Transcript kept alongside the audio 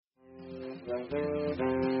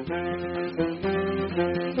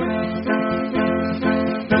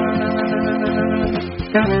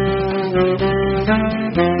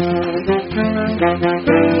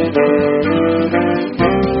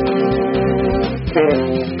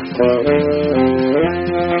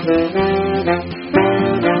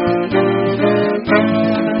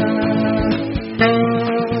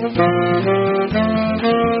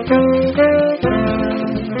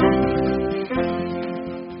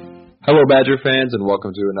Hello, Badger fans, and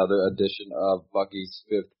welcome to another edition of Bucky's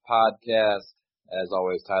Fifth Podcast. As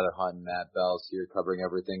always, Tyler Hunt and Matt Bells here covering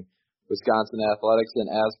everything Wisconsin athletics. And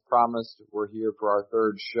as promised, we're here for our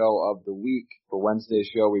third show of the week. For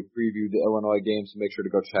Wednesday's show, we previewed the Illinois game, so make sure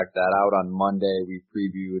to go check that out. On Monday, we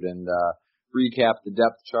previewed and recapped the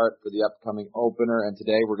depth chart for the upcoming opener. And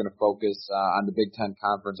today, we're going to focus on the Big Ten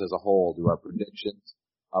Conference as a whole, do our predictions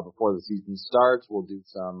before the season starts. We'll do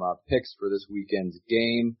some picks for this weekend's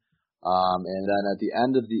game. And then at the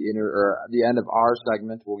end of the end of our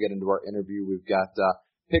segment, we'll get into our interview. We've got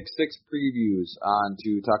Pick Six previews on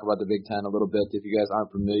to talk about the Big Ten a little bit. If you guys aren't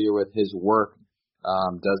familiar with his work,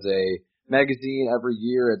 does a magazine every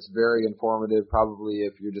year. It's very informative. Probably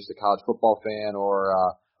if you're just a college football fan or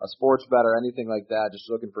a sports bet or anything like that, just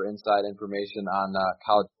looking for inside information on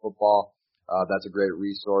college football, that's a great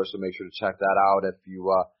resource. So make sure to check that out. If you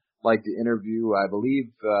like the interview, I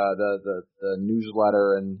believe the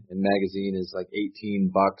newsletter and magazine is like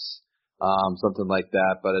 $18, something like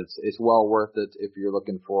that. But it's well worth it if you're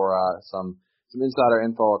looking for some insider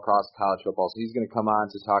info across college football. So he's going to come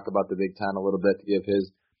on to talk about the Big Ten a little bit, to give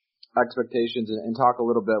his expectations and talk a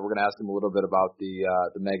little bit. We're going to ask him a little bit about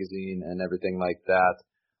the magazine and everything like that.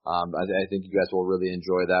 I think you guys will really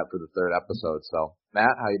enjoy that for the third episode. So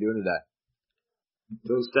Matt, how you doing today?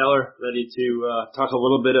 Doing stellar, ready to talk a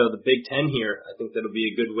little bit of the Big Ten here. I think that'll be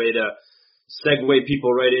a good way to segue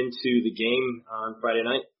people right into the game on Friday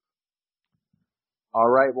night. All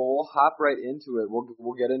right, well, we'll hop right into it.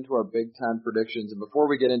 We'll get into our Big Ten predictions. And before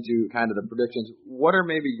we get into kind of the predictions, what are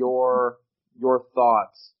maybe your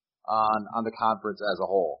thoughts on the conference as a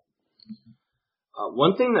whole?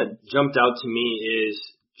 One thing that jumped out to me is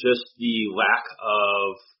just the lack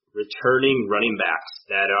of returning running backs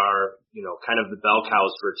that are, kind of the bell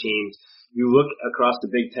cows for teams. You look across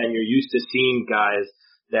the Big Ten, you're used to seeing guys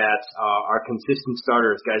that are consistent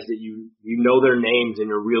starters, guys that you know their names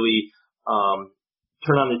and you're really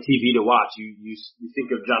turn on the TV to watch. You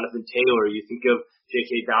think of Jonathan Taylor, you think of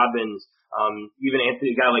J.K. Dobbins, even a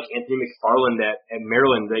guy like Anthony McFarland at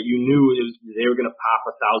Maryland that you knew they were going to pop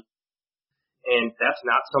 1,000. And that's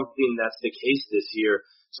not something that's the case this year.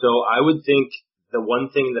 So I would think the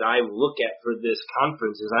one thing that I look at for this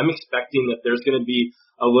conference is I'm expecting that there's going to be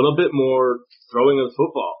a little bit more throwing of the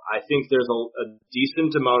football. I think there's a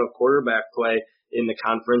decent amount of quarterback play in the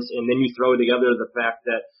conference, and then you throw together the fact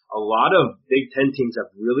that a lot of Big Ten teams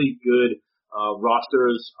have really good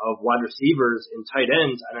rosters of wide receivers and tight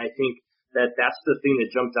ends, and I think that that's the thing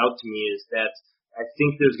that jumped out to me is that I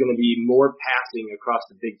think there's going to be more passing across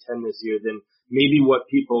the Big Ten this year than maybe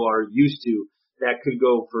what people are used to. That could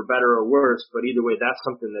go for better or worse, but either way, that's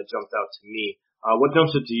something that jumped out to me. What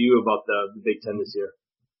jumps out to you about the Big Ten this year?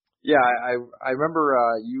 Yeah, I remember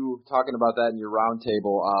you talking about that in your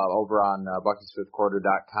roundtable over on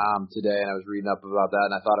Bucky'sFifthQuarter.com today, and I was reading up about that,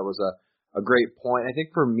 and I thought it was a great point. I think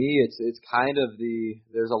for me, it's kind of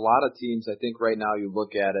there's a lot of teams. I think right now you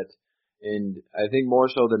look at it, and I think more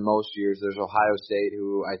so than most years, there's Ohio State,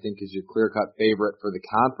 who I think is your clear-cut favorite for the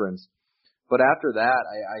conference. But after that,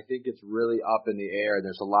 I think it's really up in the air.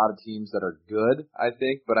 There's a lot of teams that are good, I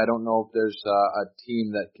think, but I don't know if there's a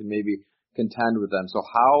team that can maybe contend with them. So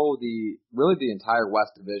how the entire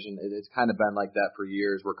West Division, it's kind of been like that for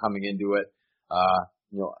years. We're coming into it.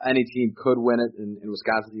 Any team could win it, and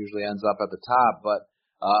Wisconsin usually ends up at the top. But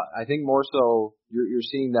I think more so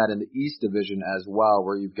you're seeing that in the East Division as well,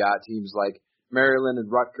 where you've got teams like Maryland and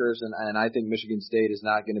Rutgers, and I think Michigan State is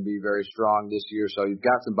not going to be very strong this year. So you've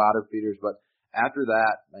got some bottom feeders, but after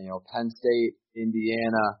that, Penn State,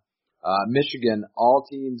 Indiana, Michigan, all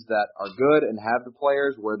teams that are good and have the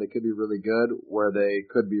players where they could be really good, where they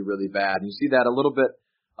could be really bad. And you see that a little bit,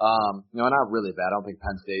 not really bad. I don't think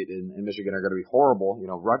Penn State and Michigan are going to be horrible,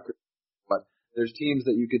 Rutgers, but there's teams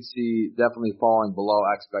that you could see definitely falling below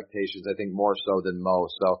expectations, I think more so than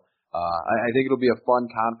most. So I think it'll be a fun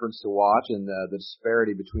conference to watch, and the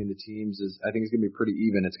disparity between the teams is going to be pretty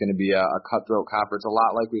even. It's going to be a cutthroat conference, a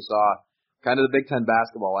lot like we saw kind of the Big Ten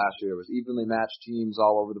basketball last year. It was evenly matched teams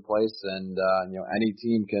all over the place, and any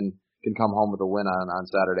team can come home with a win on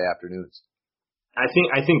Saturday afternoons. I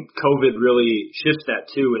think COVID really shifts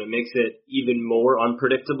that too, and it makes it even more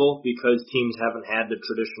unpredictable because teams haven't had the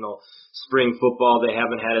traditional spring football. They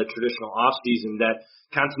haven't had a traditional off season. That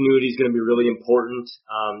continuity is going to be really important.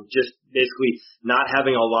 Just basically not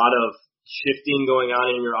having a lot of shifting going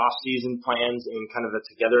on in your off season plans and kind of a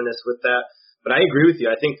togetherness with that. But I agree with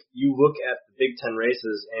you. I think you look at the Big Ten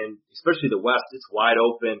races, and especially the West, it's wide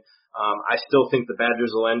open. I still think the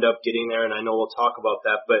Badgers will end up getting there, and I know we'll talk about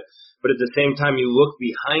that. But at the same time, you look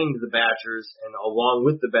behind the Badgers and along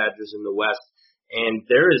with the Badgers in the West, and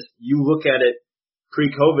you look at it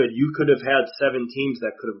pre-COVID, you could have had 7 teams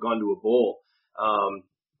that could have gone to a bowl.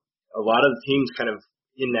 A lot of the teams kind of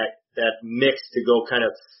in that mix to go kind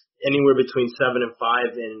of anywhere between 7 and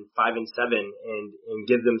 5 and 5 and 7 and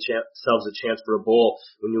give themselves a chance for a bowl.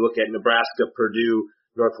 When you look at Nebraska, Purdue,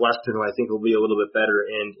 Northwestern, who I think will be a little bit better,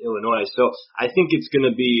 and Illinois. So I think it's going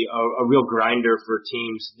to be a real grinder for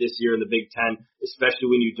teams this year in the Big Ten,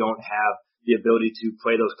 especially when you don't have the ability to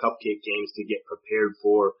play those cupcake games to get prepared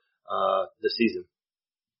for the season.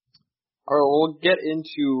 All right, we'll get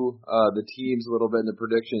into the teams a little bit in the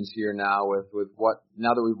predictions here now with what,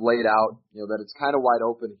 now that we've laid out, that it's kind of wide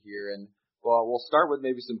open here. And well, we'll start with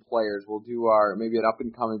maybe some players. We'll do maybe an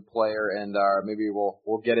up-and-coming player, and maybe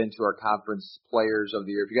we'll get into our conference players of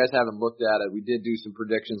the year. If you guys haven't looked at it, we did do some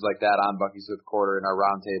predictions like that on Bucky's Fifth Quarter in our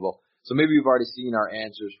roundtable. So maybe you've already seen our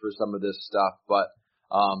answers for some of this stuff. But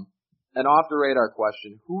an off-the-radar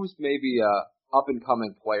question, who's maybe a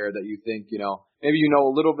up-and-coming player that you think, maybe you know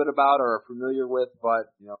a little bit about or are familiar with, but,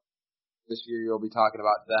 this year you'll be talking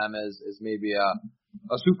about them as maybe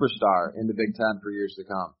a superstar in the Big Ten for years to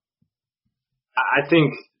come? I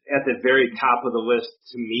think at the very top of the list,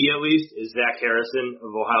 to me at least, is Zach Harrison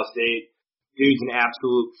of Ohio State. Dude's an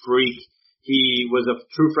absolute freak. He was a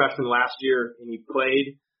true freshman last year, and he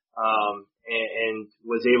played and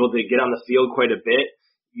was able to get on the field quite a bit.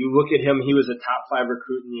 You look at him; he was a top 5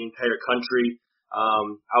 recruit in the entire country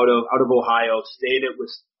out of Ohio. Stayed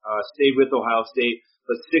with Ohio State,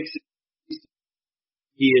 but 6.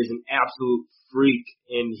 He is an absolute freak,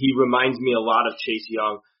 and he reminds me a lot of Chase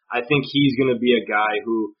Young. I think he's going to be a guy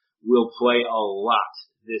who will play a lot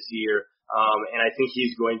this year, and I think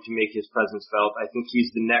he's going to make his presence felt. I think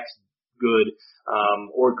he's the next good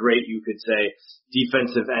or great, you could say,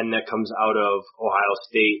 defensive end that comes out of Ohio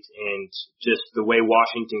State, and just the way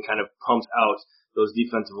Washington kind of pumps out those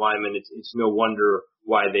defensive linemen, it's no wonder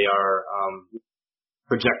why they are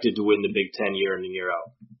projected to win the Big Ten year in and year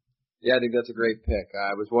out. Yeah, I think that's a great pick.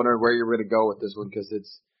 I was wondering where you were going to go with this one because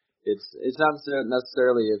it's not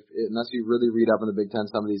necessarily unless you really read up in the Big Ten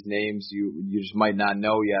some of these names you just might not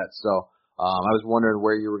know yet. So I was wondering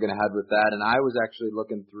where you were going to head with that, and I was actually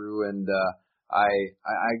looking through, and I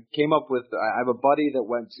came up with I have a buddy that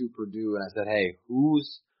went to Purdue, and I said, hey, who's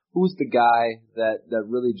the guy that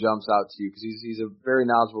really jumps out to you? Because he's a very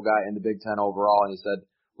knowledgeable guy in the Big Ten overall, and he said,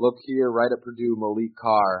 look here, right at Purdue, Malik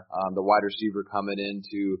Carr, the wide receiver coming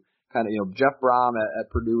into kind of, Jeff Brom at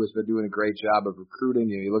Purdue has been doing a great job of recruiting.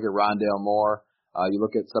 You look at Rondale Moore, you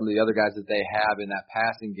look at some of the other guys that they have in that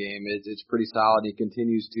passing game. It's pretty solid. He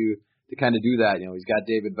continues to kind of do that. He's got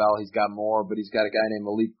David Bell, he's got Moore, but he's got a guy named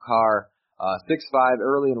Malik Carr, 6'5",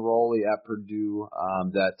 early enrollee at Purdue.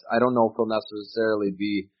 That I don't know if he'll necessarily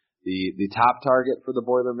be the top target for the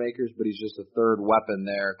Boilermakers, but he's just a third weapon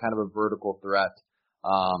there, kind of a vertical threat.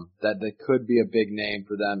 That could be a big name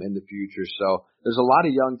for them in the future. So there's a lot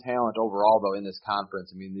of young talent overall, though, in this conference.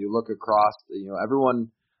 I mean, you look across, everyone,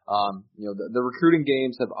 the recruiting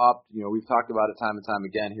games have upped. We've talked about it time and time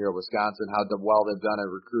again here at Wisconsin, how well they've done at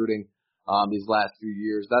recruiting these last few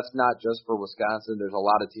years. That's not just for Wisconsin. There's a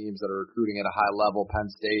lot of teams that are recruiting at a high level. Penn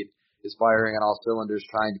State is firing on all cylinders,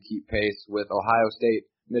 trying to keep pace with Ohio State.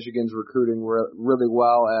 Michigan's recruiting really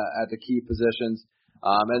well at the key positions.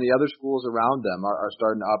 And the other schools around them are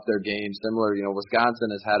starting to up their game. Similar, Wisconsin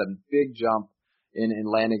has had a big jump in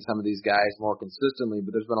landing some of these guys more consistently,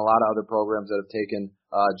 but there's been a lot of other programs that have taken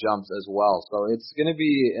jumps as well. So it's going to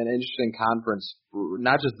be an interesting conference,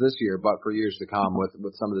 not just this year, but for years to come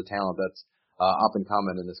with some of the talent that's up and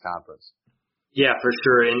coming in this conference. Yeah, for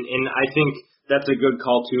sure. And I think that's a good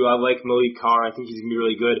call, too. I like Malik Carr. I think he's going to be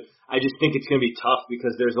really good. I just think it's going to be tough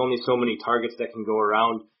because there's only so many targets that can go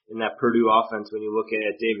around in that Purdue offense when you look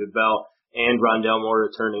at David Bell and Rondale Moore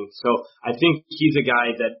returning. So I think he's a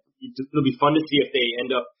guy that it'll be fun to see if they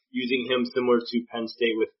end up using him similar to Penn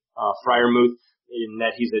State with Freiermuth, in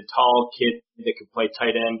that he's a tall kid that could play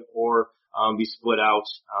tight end or be split out.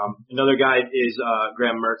 Another guy is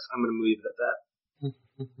Graham Mertz. I'm going to leave it at that.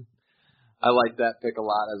 I like that pick a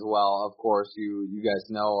lot as well. Of course, you guys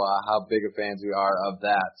know how big of fans we are of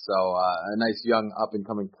that. So a nice young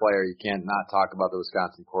up-and-coming player. You can't not talk about the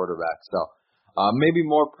Wisconsin quarterback. So maybe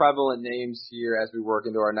more prevalent names here as we work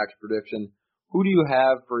into our next prediction. Who do you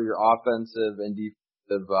have for your offensive and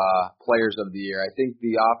defensive players of the year? I think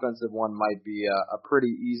the offensive one might be a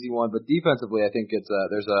pretty easy one, but defensively, I think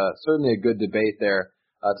there's certainly a good debate there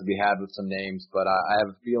to be had with some names, but I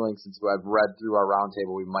have a feeling since I've read through our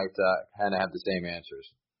roundtable, we might kind of have the same answers.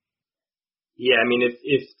 Yeah, I mean,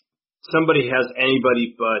 if somebody has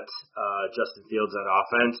anybody but Justin Fields on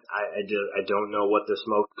offense, I don't know what they're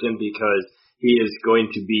smoking, because he is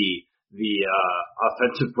going to be the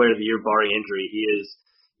offensive player of the year, barring injury.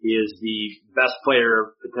 He is the best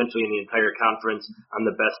player potentially in the entire conference, on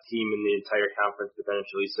the best team in the entire conference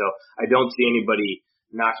potentially. So I don't see anybody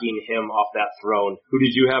knocking him off that throne. Who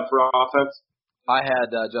did you have for offense? I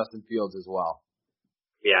had Justin Fields as well.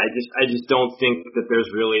 Yeah, I just don't think that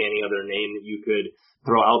there's really any other name that you could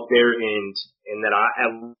throw out there, and that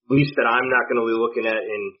at least that I'm not going to be looking at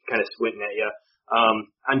and kind of squinting at you.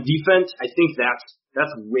 On defense, I think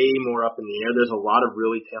that's way more up in the air. There's a lot of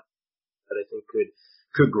really talented that I think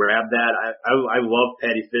could grab that. I love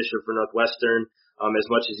Patty Fisher for Northwestern. As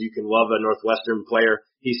much as you can love a Northwestern player,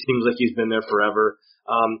 he seems like he's been there forever.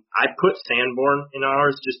 I put Sanborn in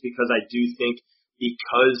ours just because I do think,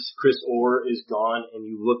 because Chris Orr is gone and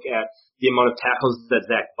you look at the amount of tackles that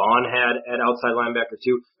Zach Vaughn had at outside linebacker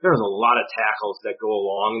too, there's a lot of tackles that go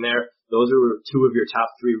along there. Those are two of your top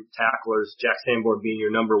three tacklers, Jack Sanborn being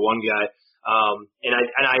your number one guy. And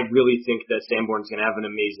I really think that Sanborn's going to have an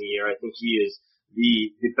amazing year. I think he is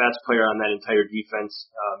the best player on that entire defense.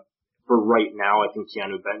 For right now, I think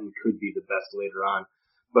Keanu Benton could be the best later on.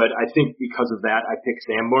 But I think because of that, I picked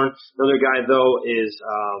Sanborn. Another guy, though, is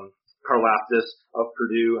Karlaftis of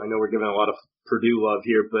Purdue. I know we're giving a lot of Purdue love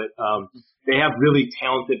here, but they have really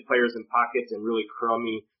talented players in pockets and really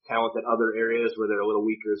crummy talent at other areas where they're a little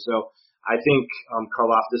weaker. So I think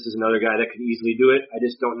Karlaftis is another guy that could easily do it. I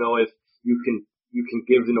just don't know if you can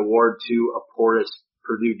give an award to a porous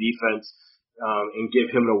Purdue defense and give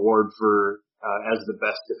him an award for as the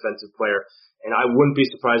best defensive player. And I wouldn't be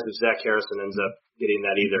surprised if Zach Harrison ends up getting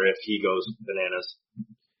that either if he goes bananas.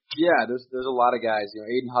 Yeah, there's a lot of guys.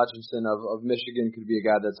 Aiden Hutchinson of Michigan could be a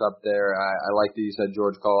guy that's up there. I like that you said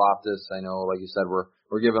George Karlaftis. I know, like you said,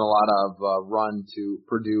 we're giving a lot of run to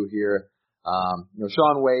Purdue here.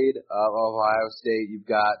 Sean Wade of Ohio State. You've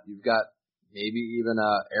got maybe even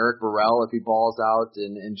Eric Burrell if he balls out,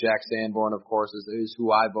 and Jack Sanborn, of course, is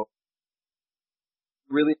who I vote.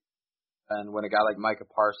 Really. And when a guy like Micah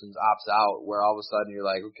Parsons opts out, where all of a sudden you're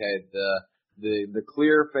like, okay, the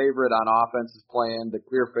clear favorite on offense is playing, the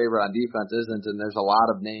clear favorite on defense isn't, and there's a lot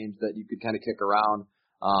of names that you could kind of kick around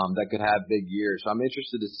that could have big years. So I'm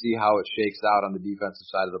interested to see how it shakes out on the defensive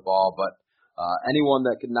side of the ball. But anyone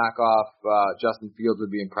that could knock off Justin Fields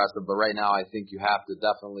would be impressive. But right now I think you have to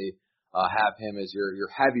definitely have him as your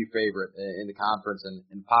heavy favorite in the conference,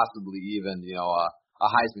 and possibly even, a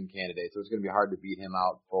Heisman candidate. So it's going to be hard to beat him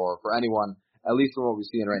out for anyone, at least from what we're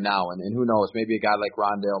seeing right now. And who knows, maybe a guy like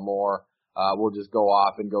Rondale Moore will just go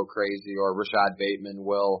off and go crazy, or Rashad Bateman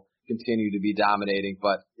will continue to be dominating.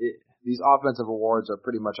 But these offensive awards are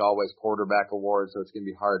pretty much always quarterback awards, so it's going to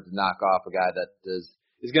be hard to knock off a guy that is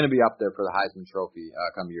going to be up there for the Heisman Trophy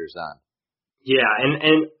come years on. Yeah,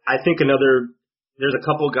 and I think there's a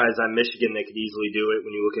couple guys on Michigan that could easily do it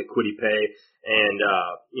when you look at Kwity Paye, and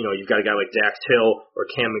you've got a guy like Dax Hill or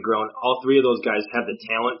Cam McGrone. All three of those guys have the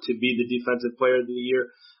talent to be the defensive player of the year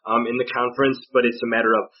in the conference, but it's a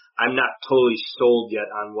matter of I'm not totally sold yet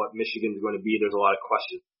on what Michigan's going to be. There's a lot of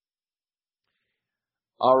questions.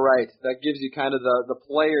 All right, that gives you kind of the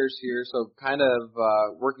players here. So kind of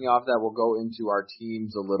working off that, we'll go into our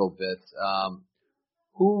teams a little bit.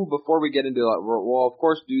 Before we get into that, we'll of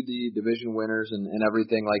course do the division winners and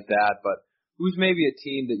everything like that, but who's maybe a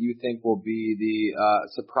team that you think will be the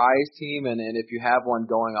surprise team, and if you have one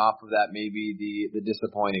going off of that, maybe the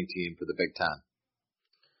disappointing team for the Big Ten?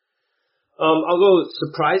 I'll go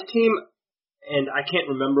surprise team, and I can't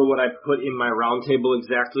remember what I put in my roundtable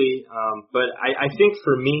exactly, but I think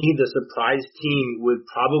for me the surprise team would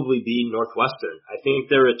probably be Northwestern. I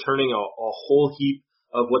think they're returning a whole heap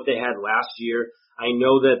of what they had last year. I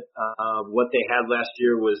know that what they had last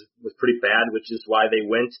year was pretty bad, which is why they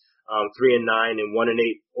went 3-9 and 1-8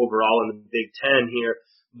 overall in the Big Ten here.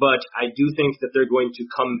 But I do think that they're going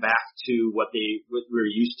to come back to what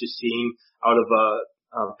we're used to seeing out of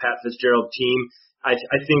a Pat Fitzgerald team. I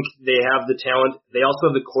think they have the talent. They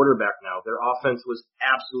also have the quarterback now. Their offense was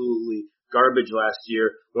absolutely garbage last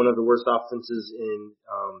year, one of the worst offenses in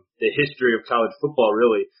the history of college football,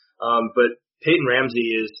 really. But Peyton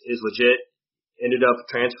Ramsey is legit. Ended up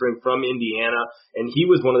transferring from Indiana, and he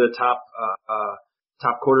was one of the top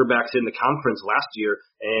quarterbacks in the conference last year,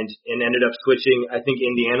 and ended up switching. I think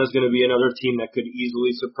Indiana's going to be another team that could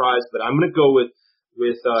easily surprise, but I'm going to go with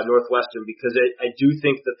Northwestern because I do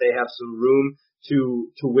think that they have some room to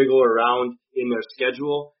wiggle around in their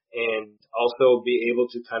schedule and also be able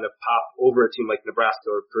to kind of pop over a team like Nebraska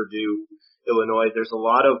or Purdue, Illinois. There's a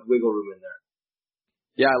lot of wiggle room in there.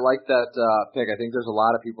 Yeah, I like that pick. I think there's a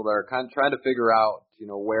lot of people that are kind of trying to figure out,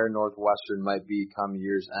 where Northwestern might be come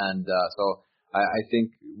year's end. So I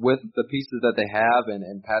think with the pieces that they have and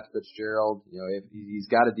Pat Fitzgerald, if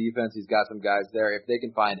he's got a defense, he's got some guys there. If they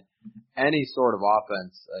can find any sort of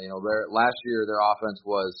offense, last year their offense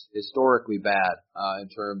was historically bad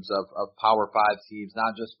in terms of Power 5 teams,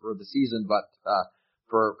 not just for the season, but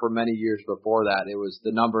for many years before that.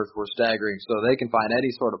 The numbers were staggering. So they can find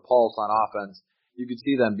any sort of pulse on offense. You could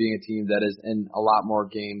see them being a team that is in a lot more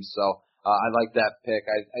games. So I like that pick.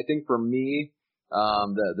 I think for me,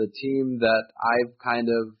 the team that I kind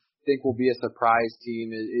of think will be a surprise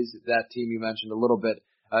team is that team you mentioned a little bit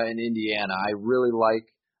in Indiana. I really like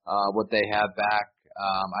what they have back.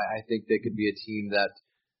 I think they could be a team that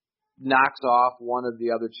knocks off one of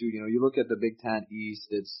the other two. You look at the Big Ten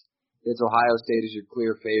East, it's Ohio State is your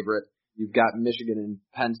clear favorite. You've got Michigan and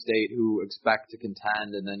Penn State who expect to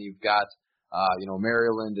contend, and then you've got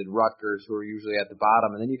Maryland and Rutgers who are usually at the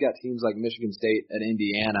bottom. And then you've got teams like Michigan State and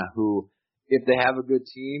Indiana who, if they have a good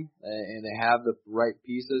team and they have the right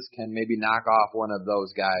pieces, can maybe knock off one of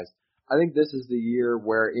those guys. I think this is the year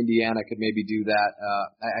where Indiana could maybe do that.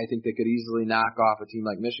 I think they could easily knock off a team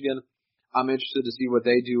like Michigan. I'm interested to see what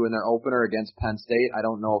they do in their opener against Penn State. I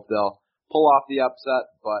don't know if they'll pull off the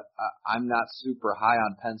upset, but I'm not super high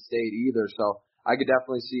on Penn State either. So I could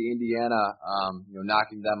definitely see Indiana,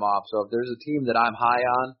 knocking them off. So if there's a team that I'm high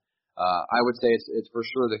on, I would say it's for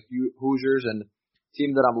sure the Hoosiers, and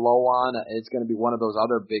team that I'm low on, it's going to be one of those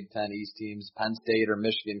other Big Ten East teams, Penn State or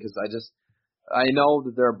Michigan, because I know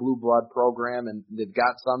that they're a blue blood program and they've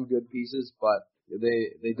got some good pieces, but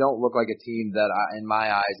they don't look like a team that, in my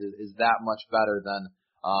eyes, is that much better than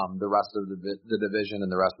the rest of the division and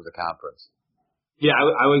the rest of the conference. Yeah,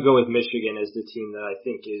 I would go with Michigan as the team that I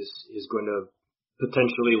think is going to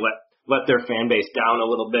potentially let their fan base down a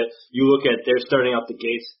little bit. You look at, they're starting out the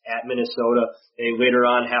gates at Minnesota. They later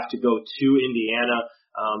on have to go to Indiana.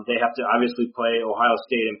 They have to obviously play Ohio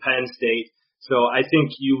State and Penn State. So I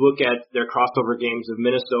think you look at their crossover games of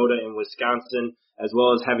Minnesota and Wisconsin, as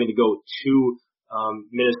well as having to go to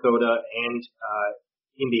Minnesota and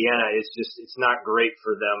Indiana. It's not great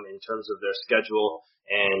for them in terms of their schedule.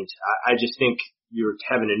 And I just think you're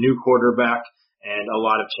having a new quarterback and a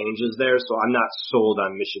lot of changes there, so I'm not sold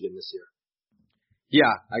on Michigan this year. Yeah,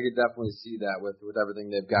 I could definitely see that with everything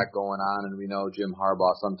they've got going on, and we know Jim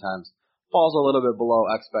Harbaugh sometimes falls a little bit below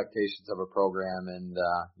expectations of a program, and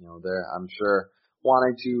they're, I'm sure,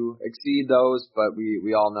 wanting to exceed those, but we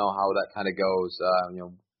all know how that kind of goes,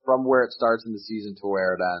 from where it starts in the season to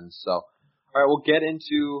where it ends. So, all right, we'll get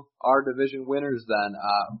into our division winners then.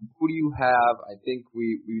 Who do you have? I think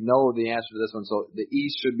we know the answer to this one, so the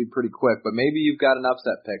East should be pretty quick, but maybe you've got an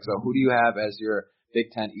upset pick. So who do you have as your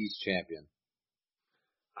Big Ten East champion?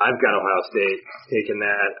 I've got Ohio State taking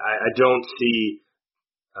that. I don't see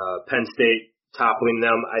Penn State toppling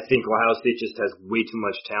them. I think Ohio State just has way too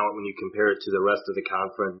much talent when you compare it to the rest of the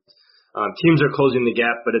conference. Teams are closing the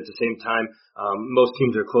gap, but at the same time, most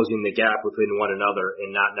teams are closing the gap within one another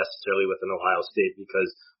and not necessarily within Ohio State, because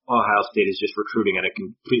Ohio State is just recruiting at a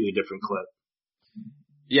completely different clip.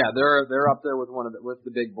 Yeah, they're up there with with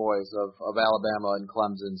the big boys of Alabama and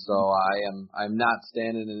Clemson. So I'm not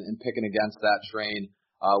standing and picking against that train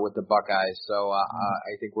with the Buckeyes. So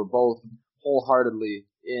I think we're both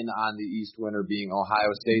wholeheartedly in on the East winner being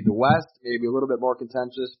Ohio State. The West maybe a little bit more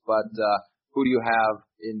contentious, but who do you have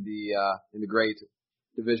in the great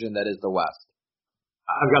division that is the West?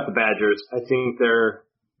 I've got the Badgers. I think they're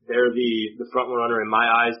the front runner in my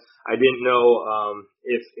eyes. I didn't know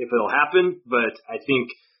if it'll happen, but I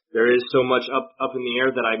think there is so much up in the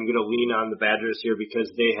air that I'm going to lean on the Badgers here,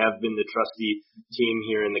 because they have been the trusty team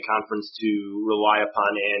here in the conference to rely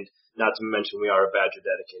upon, and not to mention we are a Badger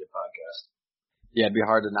dedicated podcast. Yeah, it'd be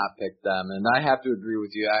hard to not pick them, and I have to agree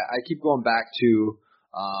with you. I keep going back to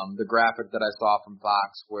the graphic that I saw from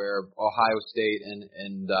Fox where Ohio State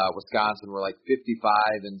and Wisconsin were like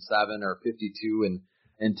 55-7 or 52-10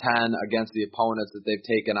 against the opponents that they've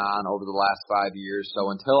taken on over the last 5 years.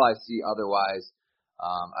 So until I see otherwise,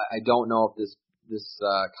 I don't know if this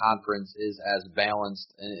conference is as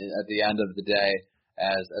balanced at the end of the day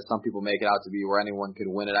as some people make it out to be, where anyone could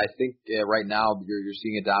win it. I think right now you're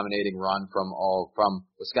seeing a dominating run from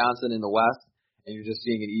Wisconsin in the West, and you're just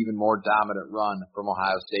seeing an even more dominant run from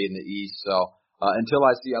Ohio State in the East. So until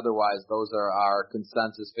I see otherwise, those are our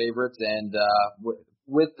consensus favorites. And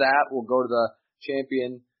with that, we'll go to the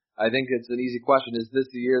champion. I think it's an easy question. Is this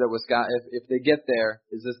the year that Wisconsin, if they get there,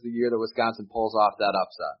 is this the year that Wisconsin pulls off that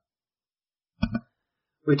upset?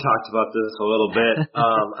 We talked about this a little bit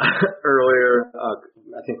earlier,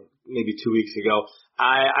 I think maybe 2 weeks ago.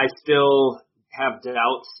 I still have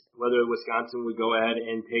doubts whether Wisconsin would go ahead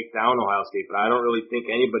and take down Ohio State, but I don't really think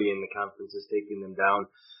anybody in the conference is taking them down.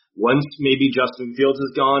 Once maybe Justin Fields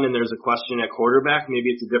is gone and there's a question at quarterback,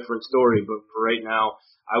 maybe it's a different story, but for right now,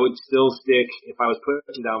 I would still stick, if I was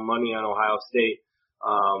putting down money on Ohio State,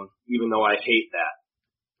 even though I hate that.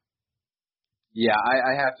 Yeah,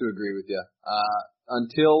 I have to agree with you.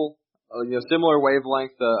 Until, similar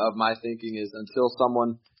wavelength of my thinking is until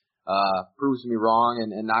someone proves me wrong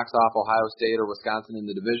and knocks off Ohio State or Wisconsin in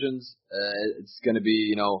the divisions, it's going to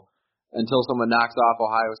be, until someone knocks off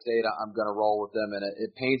Ohio State, I'm going to roll with them. And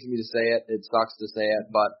it pains me to say it. It sucks to say it,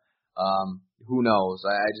 but who knows?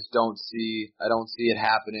 I just don't see it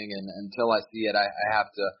happening. And until I see it, I have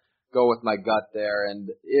to go with my gut there. And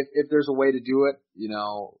if there's a way to do it,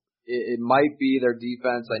 it might be their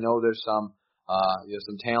defense. I know there's some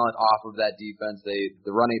talent off of that defense.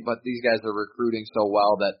 The running, but these guys are recruiting so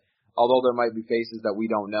well that although there might be faces that we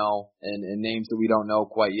don't know and names that we don't know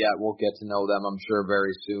quite yet, we'll get to know them, I'm sure,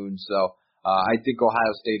 very soon. So I think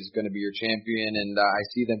Ohio State is going to be your champion, and I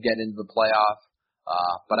see them getting into the playoff.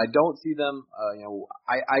 But I don't see them.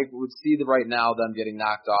 I would see right now them getting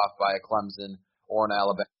knocked off by a Clemson or an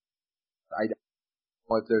Alabama.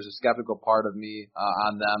 If there's a skeptical part of me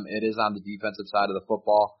on them, it is on the defensive side of the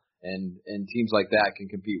football. And teams like that can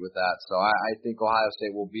compete with that. So I think Ohio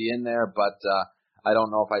State will be in there, but I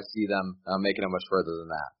don't know if I see them making it much further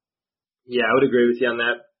than that. Yeah, I would agree with you on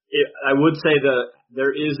that. I would say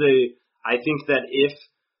I think that if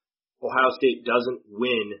Ohio State doesn't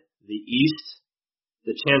win the East,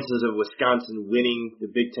 the chances of Wisconsin winning the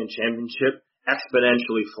Big Ten championship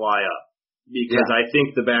exponentially fly up. Because I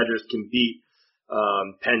think the Badgers can beat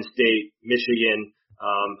Penn State, Michigan,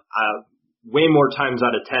 way more times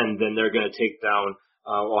out of 10 than they're going to take down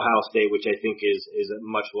Ohio State, which I think is at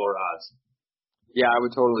much lower odds. Yeah, I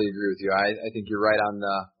would totally agree with you. I think you're right on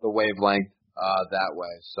the wavelength that way.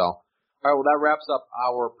 So, all right, well, that wraps up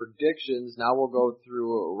our predictions. Now we're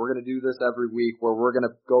going to do this every week where we're going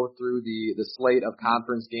to go through the slate of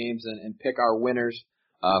conference games and pick our winners,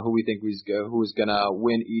 who we think who is going to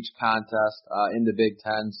win each contest in the Big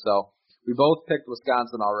Ten. So, we both picked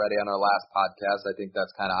Wisconsin already on our last podcast. I think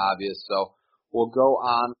that's kind of obvious. So we'll go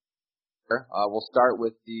on. We'll start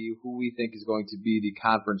with who we think is going to be the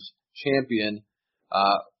conference champion.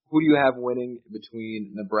 Who do you have winning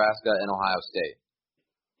between Nebraska and Ohio State?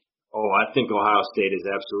 Oh, I think Ohio State is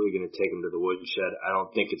absolutely going to take them to the woodshed. I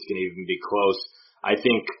don't think it's going to even be close. I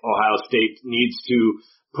think Ohio State needs to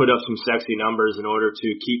put up some sexy numbers in order to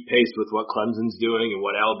keep pace with what Clemson's doing and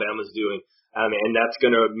what Alabama's doing. And that's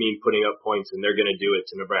going to mean putting up points, and they're going to do it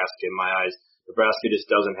to Nebraska in my eyes. Nebraska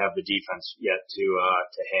just doesn't have the defense yet to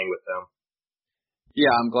hang with them.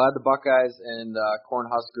 Yeah, I'm glad the Buckeyes and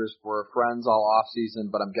Cornhuskers were friends all off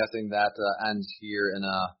season, but I'm guessing that ends here in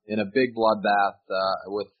a big bloodbath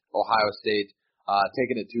with Ohio State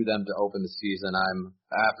taking it to them to open the season.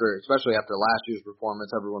 Especially after last year's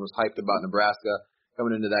performance, everyone was hyped about Nebraska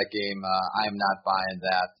coming into that game. I am not buying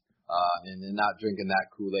that. And not drinking that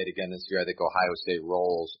Kool-Aid again this year. I think Ohio State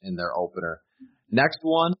rolls in their opener. Next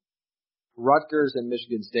one, Rutgers and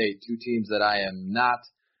Michigan State, two teams that I am not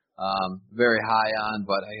very high on,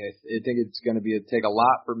 but I think it's going to take a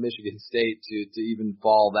lot for Michigan State to even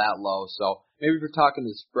fall that low. So maybe if you're talking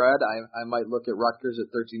the spread, I might look at Rutgers at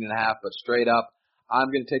 13.5, but straight up, I'm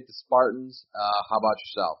going to take the Spartans. How about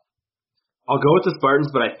yourself? I'll go with the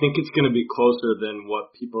Spartans, but I think it's going to be closer than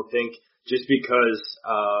what people think. Just because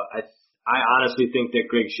I honestly think that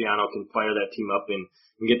Greg Schiano can fire that team up and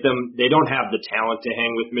get them. They don't have the talent to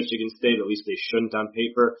hang with Michigan State, at least they shouldn't on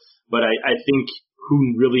paper. But I think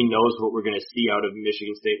who really knows what we're going to see out of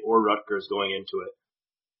Michigan State or Rutgers going into it.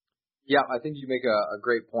 Yeah, I think you make a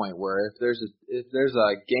great point. Where if there's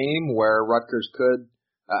a game where Rutgers could,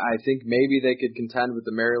 I think maybe they could contend with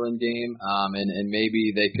the Maryland game, and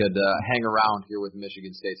maybe they could hang around here with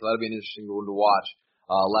Michigan State. So that'll be an interesting one to watch.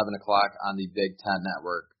 11 o'clock on the Big Ten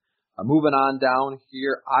Network. Moving on down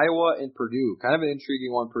here, Iowa and Purdue. Kind of an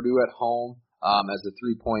intriguing one. Purdue at home as a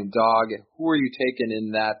 3-point dog. Who are you taking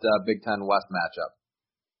in that Big Ten West matchup?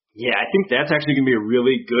 Yeah, I think that's actually going to be a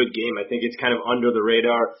really good game. I think it's kind of under the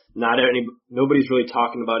radar. Nobody's really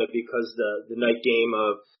talking about it because the night game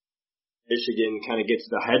of Michigan kind of gets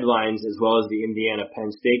the headlines as well as the Indiana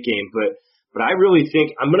Penn State game. But I really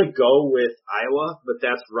think I'm going to go with Iowa, but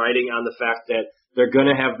that's riding on the fact that they're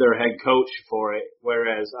going to have their head coach for it,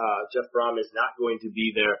 whereas Jeff Brom is not going to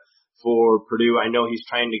be there for Purdue. I know he's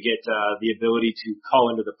trying to get the ability to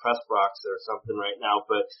call into the press box or something right now,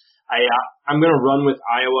 but I'm going to run with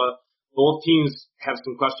Iowa. Both teams have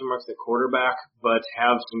some question marks at quarterback, but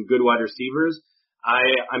have some good wide receivers.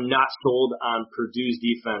 I'm not sold on Purdue's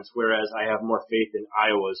defense, whereas I have more faith in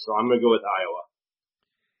Iowa's, so I'm going to go with Iowa.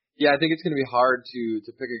 Yeah, I think it's going to be hard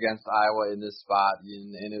to pick against Iowa in this spot,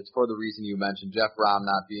 and it's for the reason you mentioned, Jeff Brom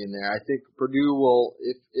not being there. I think Purdue will,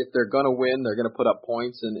 if they're going to win, they're going to put up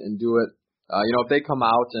points and do it. If they come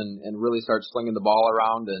out and really start slinging the ball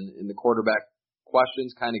around and the quarterback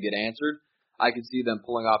questions kind of get answered, I could see them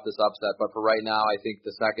pulling off this upset. But for right now, I think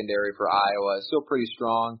the secondary for Iowa is still pretty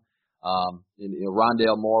strong.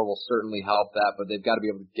 Rondale Moore will certainly help that, but they've got to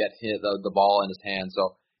be able to get the ball in his hands.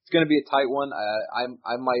 So it's going to be a tight one.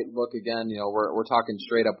 I might look again. We're talking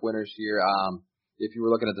straight up winners here. If you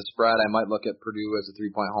were looking at the spread, I might look at Purdue as a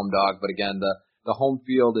 3-point home dog. But again, the home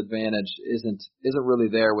field advantage isn't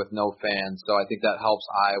really there with no fans. So I think that helps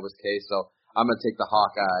Iowa's case. So I'm going to take the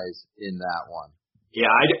Hawkeyes in that one. Yeah,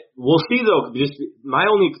 we'll see though. Just my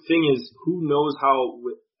only thing is, who knows how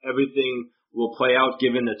everything will play out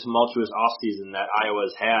given the tumultuous offseason that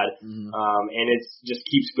Iowa's had. Mm-hmm. And it just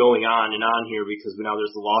keeps going on and on here because now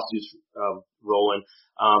there's the lawsuits rolling.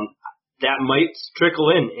 That might trickle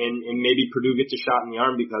in and maybe Purdue gets a shot in the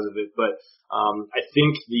arm because of it. But I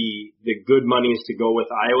think the good money is to go with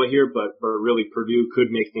Iowa here, but really Purdue could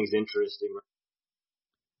make things interesting.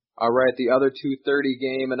 All right, the other 2:30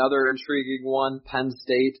 game, another intriguing one, Penn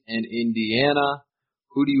State and Indiana.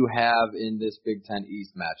 Who do you have in this Big Ten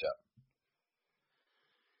East matchup?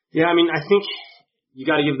 Yeah, I mean, I think you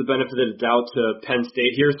got to give the benefit of the doubt to Penn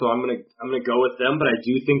State here, so I'm gonna go with them. But I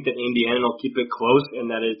do think that Indiana will keep it close,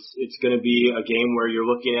 and that it's going to be a game where you're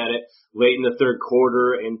looking at it late in the third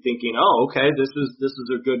quarter and thinking, oh, okay, this is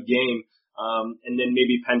a good game, and then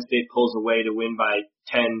maybe Penn State pulls away to win by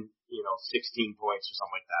 10, 16 points or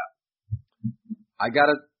something like that. I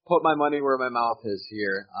got to put my money where my mouth is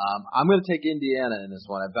here. I'm going to take Indiana in this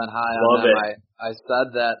one. I've been high on them. I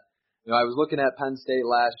said that. I was looking at Penn State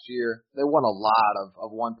last year. They won a lot of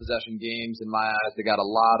one-possession games in my eyes. They got a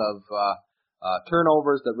lot of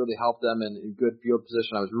turnovers that really helped them in good field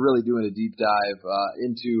position. I was really doing a deep dive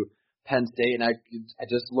into Penn State, and I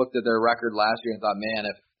just looked at their record last year and thought, man,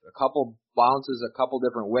 if a couple bounces a couple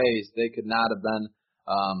different ways, they could not have been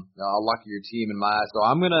a luckier team in my eyes. So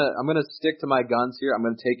I'm gonna stick to my guns here. I'm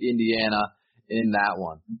gonna take Indiana in that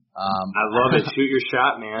one. I love it. Shoot your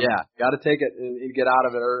shot, man. Yeah, got to take it and get out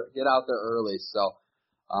of it or get out there early. So,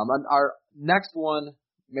 our next one,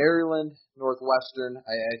 Maryland, Northwestern.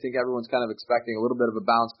 I think everyone's kind of expecting a little bit of a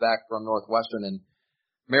bounce back from Northwestern, and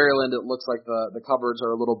Maryland. It looks like the cupboards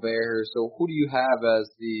are a little bare. So, who do you have as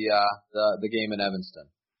the game in Evanston?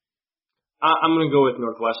 I'm going to go with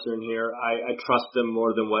Northwestern here. I trust them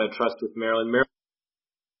more than what I trust with Maryland.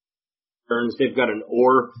 They've got an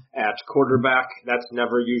Orr at quarterback. That's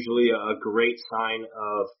never usually a great sign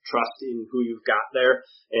of trust in who you've got there.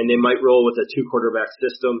 And they might roll with a 2-quarterback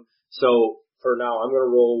system. So for now, I'm going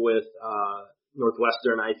to roll with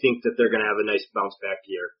Northwestern. I think that they're going to have a nice bounce back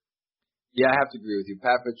year. Yeah, I have to agree with you.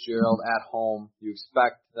 Pat Fitzgerald at home. You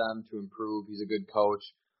expect them to improve. He's a good coach.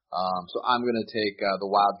 So I'm going to take the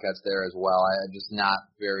Wildcats there as well. I'm just not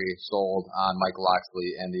very sold on Mike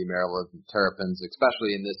Locksley and the Maryland Terrapins,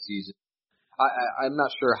 especially in this season. I'm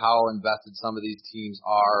not sure how invested some of these teams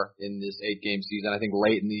are in this 8-game season. I think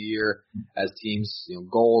late in the year, as teams,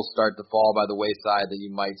 goals start to fall by the wayside, that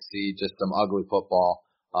you might see just some ugly football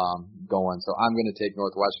going. So I'm going to take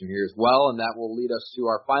Northwestern here as well, and that will lead us to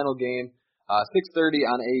our final game, 6:30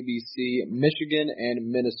 on ABC, Michigan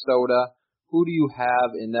and Minnesota. Who do you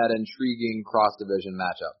have in that intriguing cross-division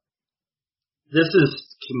matchup? This is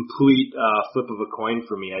complete flip of a coin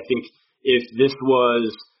for me. I think if this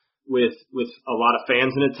was with a lot of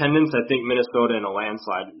fans in attendance, I think Minnesota in a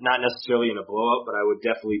landslide. Not necessarily in a blowout, but I would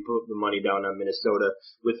definitely put the money down on Minnesota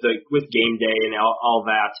with game day and all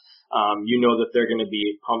that. That they're going to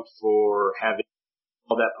be pumped for having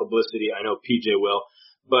all that publicity. I know PJ will,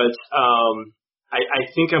 but I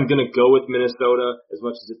think I'm going to go with Minnesota as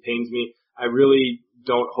much as it pains me. I really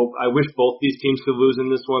don't hope. I wish both these teams could lose in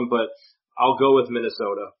this one, but I'll go with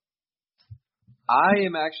Minnesota. I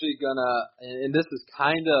am actually gonna, and this is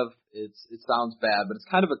kind of it sounds bad, but it's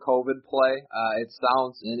kind of a COVID play. It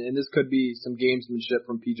sounds, and this could be some gamesmanship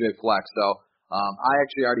from PJ Fleck. So I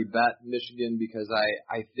actually already bet Michigan because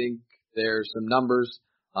I think there's some numbers.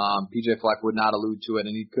 PJ Fleck would not allude to it,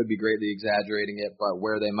 and he could be greatly exaggerating it, but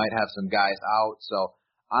where they might have some guys out. So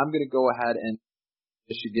I'm going to go ahead and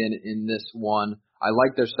Michigan in this one. I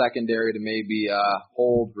like their secondary to maybe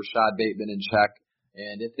hold Rashad Bateman in check.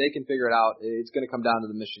 And if they can figure it out, it's going to come down to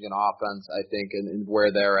the Michigan offense, I think, and where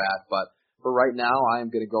they're at. But for right now, I am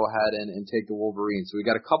going to go ahead and take the Wolverines. So we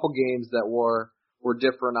got a couple games that we're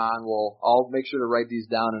different on. I'll make sure to write these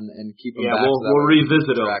down and keep them back. Yeah, we'll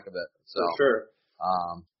revisit them. Track of it. So, for sure.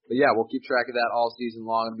 But yeah, we'll keep track of that all season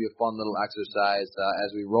long. It'll be a fun little exercise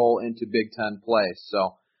as we roll into Big Ten play.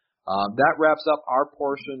 So that wraps up our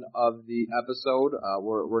portion of the episode.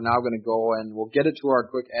 We're now going to go and we'll get into our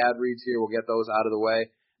quick ad reads here. We'll get those out of the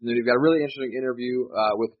way. And then we've got a really interesting interview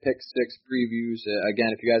with Pick Six Previews.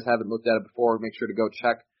 Again, if you guys haven't looked at it before, make sure to go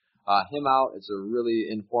check him out. It's a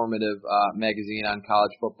really informative magazine on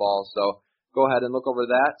college football. So go ahead and look over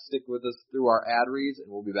that. Stick with us through our ad reads,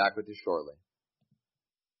 and we'll be back with you shortly.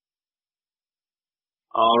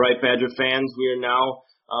 All right, Badger fans, we are now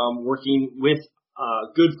working with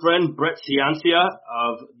good friend Brett Ciancia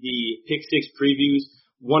of the Pick Six Previews,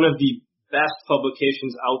 one of the best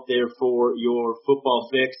publications out there for your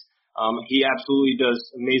football fix. He absolutely does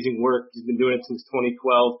amazing work. He's been doing it since 2012.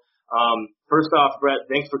 First off, Brett,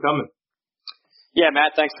 thanks for coming. Yeah,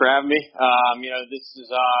 Matt, thanks for having me. This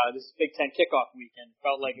is Big Ten kickoff weekend.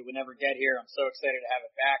 Felt like it would never get here. I'm so excited to have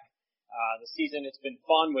it back. The season, it's been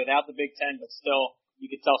fun without the Big Ten, but still, you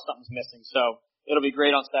can tell something's missing. So it'll be great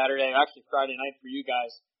on Saturday, actually Friday night for you guys,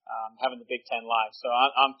 having the Big Ten live. So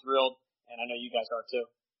I'm thrilled, and I know you guys are too.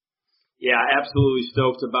 Yeah, absolutely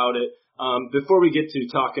stoked about it. Before we get to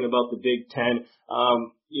talking about the Big Ten,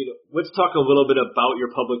 let's talk a little bit about your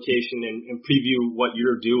publication and preview what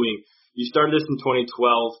you're doing. You started this in 2012.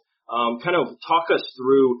 Kind of talk us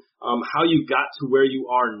through how you got to where you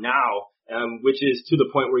are now, which is to the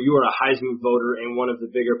point where you are a Heisman voter and one of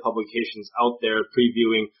the bigger publications out there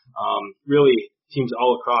previewing really teams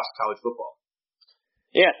all across college football.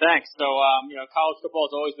 Yeah, thanks. So, college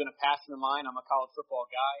football has always been a passion of mine. I'm a college football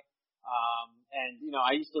guy.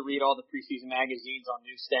 I used to read all the preseason magazines on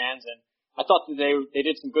newsstands, and I thought that they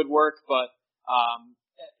did some good work, but,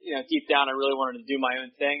 deep down I really wanted to do my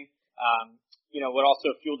own thing. What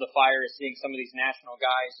also fueled the fire is seeing some of these national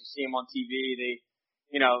guys. You see them on TV.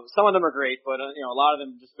 Some of them are great, but, a lot of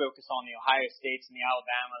them just focus on the Ohio States and the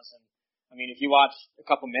Alabamas. And, if you watch a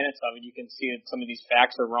couple minutes of it, you can see that some of these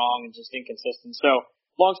facts are wrong and just inconsistent. So,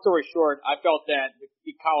 long story short, I felt that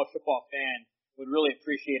the college football fan would really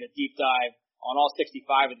appreciate a deep dive on all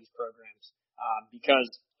 65 of these programs. Because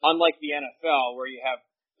unlike the NFL, where you have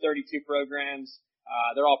 32 programs,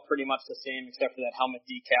 they're all pretty much the same except for that helmet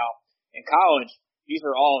decal. In college, these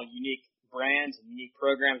are all unique brands and unique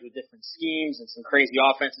programs with different schemes and some crazy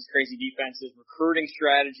offenses, crazy defenses, recruiting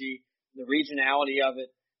strategy, the regionality of it,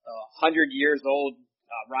 100 years old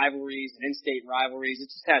rivalries and in-state rivalries. It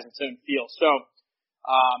just has its own feel. So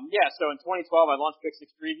in 2012, I launched Pick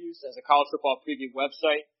Six Previews as a college football preview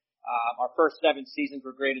website. Our first 7 seasons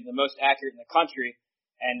were graded the most accurate in the country.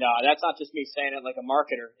 And that's not just me saying it like a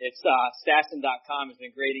marketer. It's Sasson.com has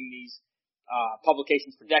been grading these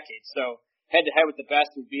publications for decades. So head-to-head with the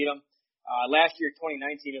best, we beat them. Last year,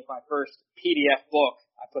 2019, was my first PDF book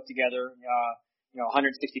I put together,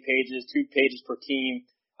 160 pages, 2 pages per team,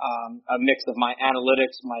 a mix of my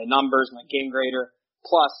analytics, my numbers, my game grader,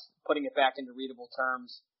 plus putting it back into readable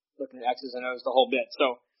terms, looking at X's and O's, the whole bit.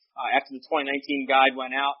 So after the 2019 guide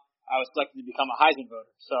went out, I was selected to become a Heisman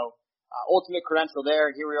voter. So ultimate credential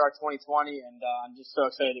there, and here we are 2020, and I'm just so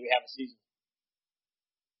excited that we have a season.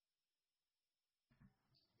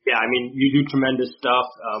 Yeah, you do tremendous stuff.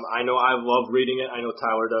 I know I love reading it. I know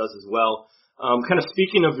Tyler does as well. Kind of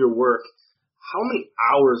speaking of your work, how many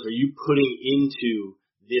hours are you putting into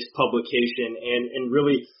this publication, and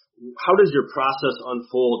really, how does your process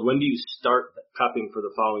unfold? When do you start prepping for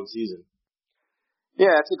the following season?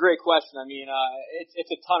 Yeah, that's a great question.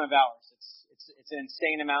 It's a ton of hours. It's an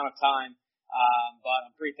insane amount of time, but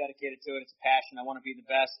I'm pretty dedicated to it. It's a passion. I want to be the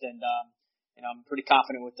best, and I'm pretty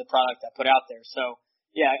confident with the product I put out there. So.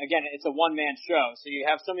 Yeah, again, it's a one-man show. So you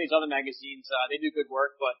have some of these other magazines, they do good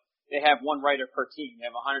work, but they have one writer per team. They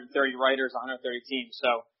have 130 writers, 130 teams.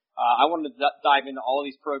 So I wanted to dive into all of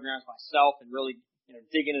these programs myself and really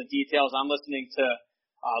dig into the details. I'm listening to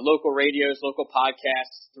local radios, local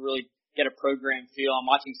podcasts to really get a program feel. I'm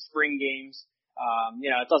watching spring games.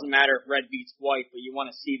 It doesn't matter if red beats white, but you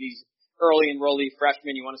want to see these early enrollee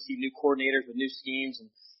freshmen. You want to see new coordinators with new schemes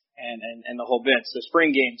and the whole bit. So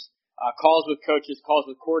spring games. calls with coaches, calls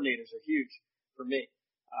with coordinators are huge for me.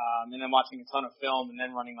 And then watching a ton of film and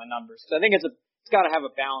then running my numbers. So I think it's got to have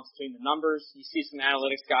a balance between the numbers. You see some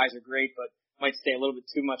analytics guys are great, but might stay a little bit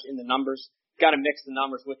too much in the numbers. Got to mix the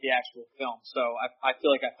numbers with the actual film. So I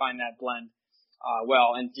feel like I find that blend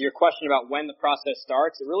well. And to your question about when the process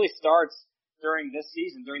starts, it really starts during this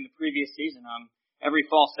season, during the previous season. Every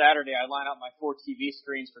fall Saturday, I line up my 4 TV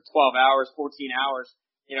screens for 12 hours, 14 hours,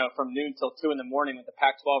 from noon till 2 in the morning with the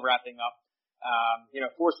Pac-12 wrapping up.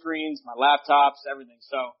 4 screens, my laptops, everything.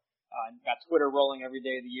 So, got Twitter rolling every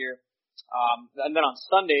day of the year. And then on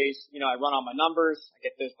Sundays, I run on my numbers. I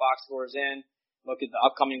get those box scores in, look at the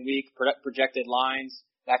upcoming week, projected lines,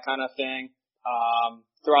 that kind of thing.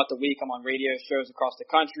 Throughout the week, I'm on radio shows across the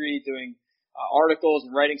country, doing articles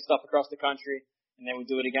and writing stuff across the country. And then we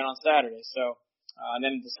do it again on Saturday. So, and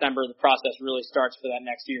then in December, the process really starts for that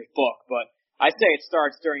next year's book. But I say it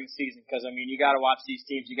starts during the season because, you got to watch these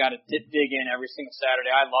teams. You got to dig in every single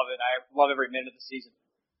Saturday. I love it. I love every minute of the season.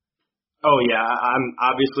 Oh, yeah. I'm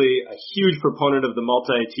obviously a huge proponent of the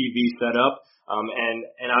multi-TV setup.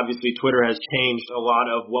 And obviously Twitter has changed a lot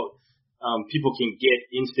of what people can get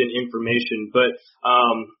instant information. But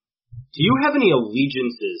do you have any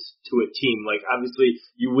allegiances to a team? Like, obviously,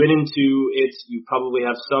 you went into it, you probably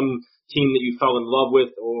have some team that you fell in love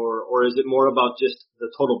with, or is it more about just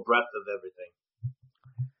the total breadth of everything?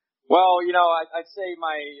 Well, I'd say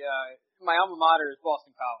my alma mater is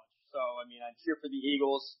Boston College. So, I cheer for the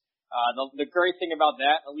Eagles. The great thing about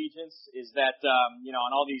that allegiance is that,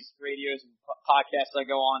 on all these radios and podcasts I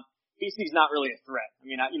go on, BC's not really a threat.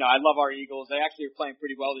 I love our Eagles. They actually are playing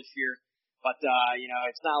pretty well this year. But,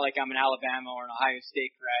 it's not like I'm an Alabama or an Ohio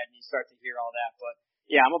State grad and you start to hear all that. But,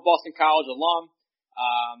 yeah, I'm a Boston College alum.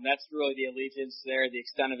 That's really the allegiance there, the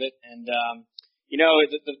extent of it. And,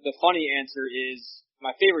 the funny answer is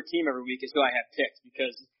my favorite team every week is who I have picked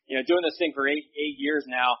because, doing this thing for eight years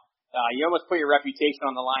now, you almost put your reputation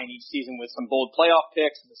on the line each season with some bold playoff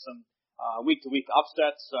picks, with some, week-to-week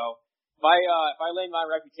upsets. So if I lay my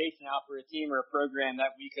reputation out for a team or a program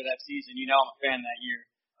that week or that season, I'm a fan that year.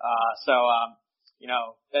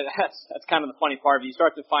 That's kind of the funny part of it. You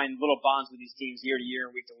start to find little bonds with these teams year to year,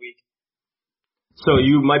 week to week. So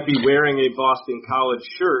you might be wearing a Boston College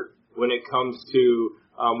shirt when it comes to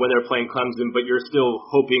when they're playing Clemson, but you're still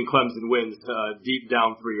hoping Clemson wins deep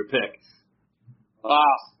down for your pick.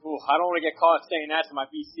 I don't want to get caught saying that to my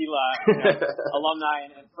BC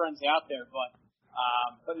alumni and friends out there, but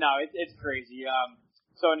no, it's crazy.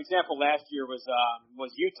 So an example last year was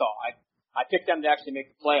Utah. I picked them to actually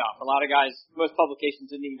make the playoff. A lot of guys, most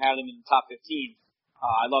publications didn't even have them in the top 15.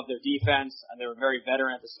 I love their defense, and they were very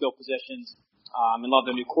veteran at the skill positions. And love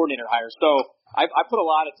their new coordinator hire. So I put a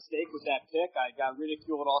lot at stake with that pick. I got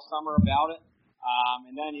ridiculed all summer about it.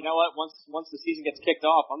 And then you know what? Once the season gets kicked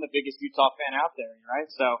off, I'm the biggest Utah fan out there, right?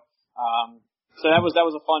 So that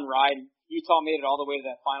was a fun ride. Utah made it all the way to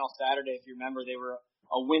that final Saturday. If you remember, they were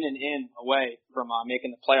a win and in away from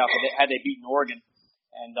making the playoff. Had they beaten Oregon,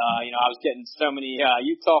 and I was getting so many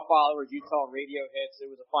Utah followers, Utah radio hits. It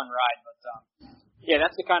was a fun ride, but yeah,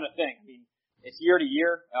 that's the kind of thing. It's year to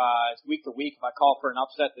year. It's week to week. If I call for an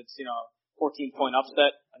upset that's, 14-point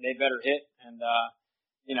upset, and they better hit. And,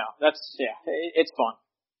 it's fun.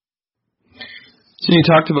 So you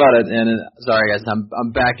talked about it, and sorry guys,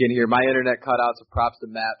 I'm back in here. My internet cut out, so props to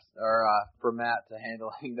Matt, for Matt to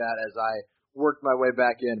handling that as I worked my way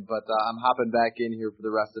back in. But I'm hopping back in here for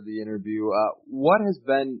the rest of the interview. What has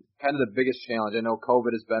been kind of the biggest challenge? I know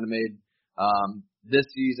COVID has been made this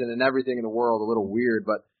season and everything in the world a little weird,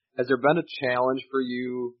 but has there been a challenge for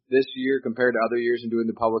you this year compared to other years in doing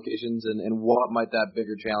the publications, and what might that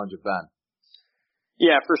bigger challenge have been?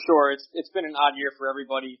 Yeah, for sure. It's been an odd year for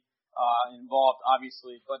everybody involved,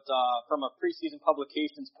 obviously. But from a preseason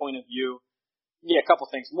publications point of view, a couple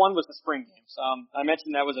things. One was the spring games. I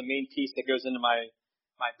mentioned that was a main piece that goes into my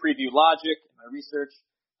preview logic, my research.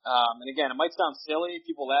 And again, it might sound silly.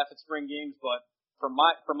 People laugh at spring games, but for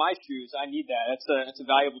my shoes, I need that. It's a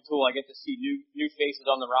valuable tool. I get to see new faces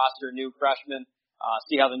on the roster, new freshmen,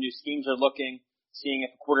 see how the new schemes are looking, seeing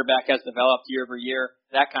if the quarterback has developed year over year,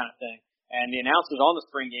 that kind of thing. And the announcers on the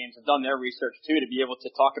spring games have done their research too to be able to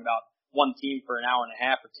talk about one team for an hour and a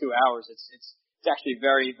half or 2 hours. It's actually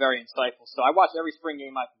very, very insightful. So I watch every spring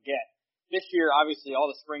game I can get. This year, obviously, all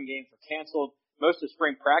the spring games were canceled. Most of the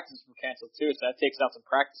spring practices were canceled too, so that takes out some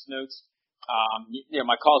practice notes.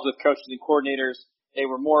 My calls with coaches and coordinators, they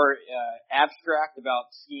were more abstract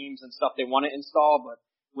about schemes and stuff they want to install, but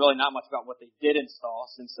really not much about what they did install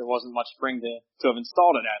since there wasn't much spring to have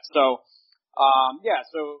installed it at. So,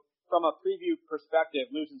 so from a preview perspective,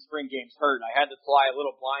 losing spring games hurt. I had to fly a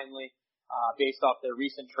little blindly. based off their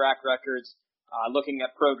recent track records, looking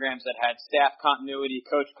at programs that had staff continuity,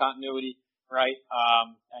 coach continuity, right,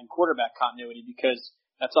 and quarterback continuity, because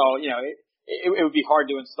that's all, it would be hard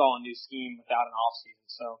to install a new scheme without an off season.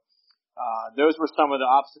 So those were some of the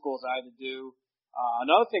obstacles I had to do.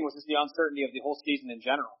 Another thing was just the uncertainty of the whole season in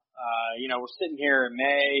general. We're sitting here in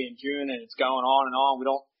May and June, and it's going on and on. We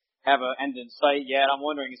don't have an end in sight yet. I'm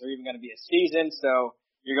wondering, is there even going to be a season? So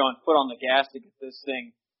you're going foot on the gas to get this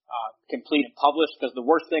thing complete and published, because the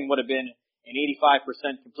worst thing would have been an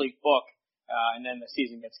 85% complete book, and then the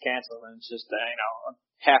season gets canceled, and it's just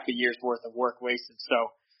half a year's worth of work wasted.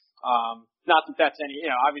 So not that that's any,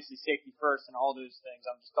 obviously safety first and all those things.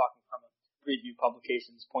 I'm just talking from a preview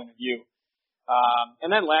publication's point of view. And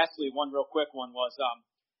then lastly, one real quick one was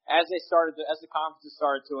as the conferences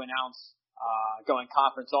started to announce going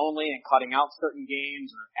conference only and cutting out certain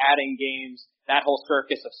games or adding games, that whole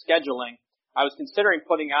circus of scheduling, I was considering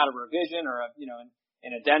putting out a revision or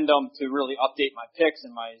an addendum to really update my picks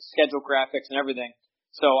and my schedule graphics and everything.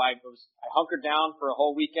 So I hunkered down for a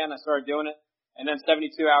whole weekend. I started doing it, and then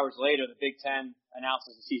 72 hours later, the Big Ten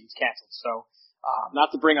announces the season's canceled. So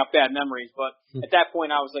not to bring up bad memories, but at that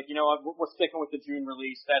point I was like, we're sticking with the June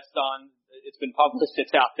release. That's done. It's been published.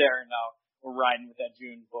 It's out there, and we're riding with that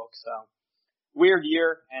June book. So weird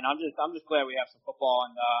year, and I'm just glad we have some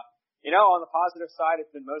football. And on the positive side,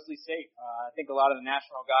 it's been mostly safe. I think a lot of the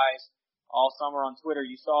national guys all summer on Twitter,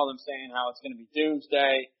 you saw them saying how it's going to be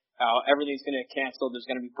doomsday, how everything's going to get canceled. There's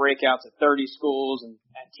going to be breakouts at 30 schools and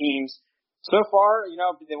teams. So far,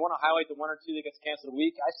 they want to highlight the one or two that gets canceled a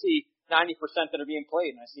week. I see 90% that are being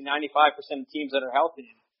played, and I see 95% of teams that are healthy.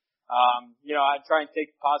 I try and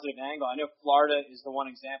take the positive angle. I know Florida is the one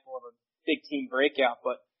example of a big team breakout,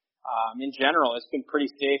 but in general, it's been pretty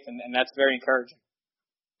safe, and that's very encouraging.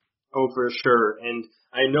 Oh, for sure. And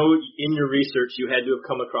I know in your research you had to have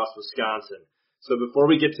come across Wisconsin. So before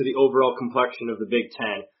we get to the overall complexion of the Big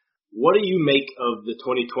Ten, what do you make of the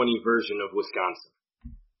 2020 version of Wisconsin?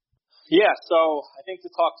 Yeah, so I think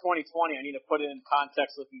to talk 2020, I need to put it in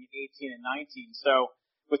context looking at 18 and 19. So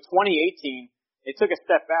with 2018, they took a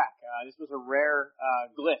step back. This was a rare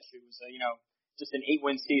glitch. It was, just an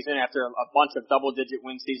 8-win season after a bunch of double-digit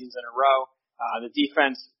win seasons in a row. The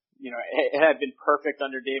defense, it had been perfect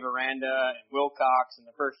under Dave Aranda and Wilcox, and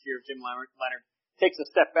the first year of Jim Leonard takes a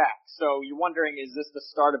step back. So you're wondering, is this the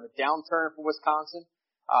start of a downturn for Wisconsin?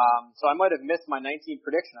 So I might have missed my 19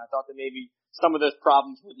 prediction. I thought that maybe some of those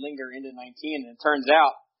problems would linger into 19, and it turns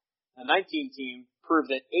out the 19 team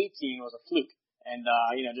proved that 18 was a fluke and,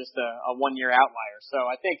 just a one-year outlier. So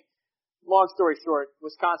I think, long story short,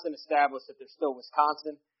 Wisconsin established that they're still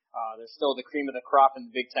Wisconsin. They're still the cream of the crop in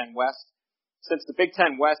the Big Ten West. Since the Big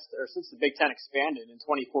Ten expanded in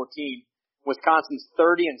 2014, Wisconsin's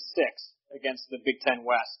 30-6 against the Big Ten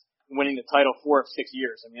West, winning the Title 4 of 6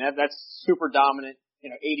 years. I mean, that's super dominant,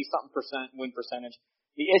 80-something% win percentage.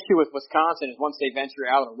 The issue with Wisconsin is once they venture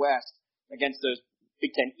out of the West against those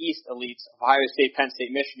Big Ten East elites, Ohio State, Penn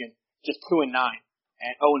State, Michigan, just 2-9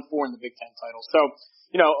 and 0-4 in the Big Ten title. So,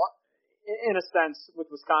 in a sense,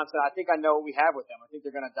 with Wisconsin, I think I know what we have with them. I think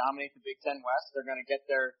they're going to dominate the Big Ten West. They're going to get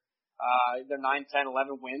their 9, 10,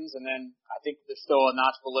 11 wins, and then I think they're still a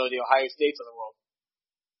notch below the Ohio States of the world.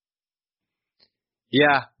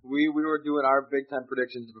 Yeah, we were doing our Big Ten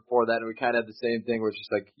predictions before that, and we kind of had the same thing where it's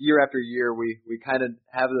just like year after year, we kind of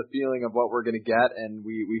have the feeling of what we're going to get, and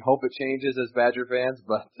we hope it changes as Badger fans,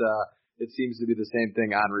 but it seems to be the same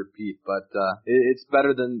thing on repeat. But it's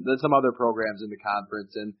better than some other programs in the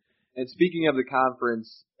conference. And speaking of the conference,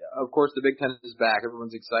 of course, the Big Ten is back.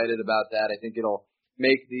 Everyone's excited about that. I think it'll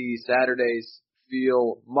make the Saturdays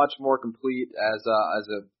feel much more complete as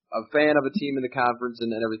a fan of a team in the conference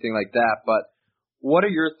and everything like that. But what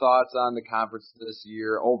are your thoughts on the conference this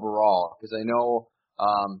year overall? Because I know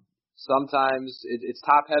sometimes it's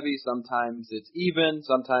top heavy, sometimes it's even,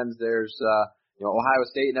 sometimes there's Ohio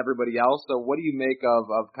State and everybody else. So what do you make of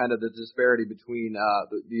kind of the disparity between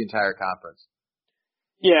the entire conference?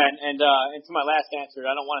 Yeah, and to my last answer,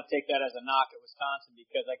 I don't want to take that as a knock at Wisconsin,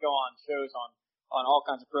 because I go on shows on all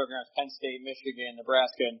kinds of programs, Penn State, Michigan,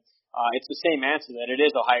 Nebraska, and it's the same answer, that it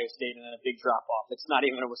is Ohio State and then a big drop-off. It's not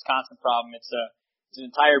even a Wisconsin problem. It's an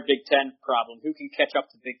entire Big Ten problem. Who can catch up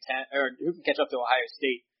to Big Ten, or who can catch up to Ohio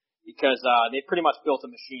State? Because they pretty much built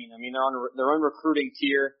a machine. I mean, they're on their own recruiting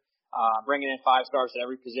tier, bringing in 5 stars at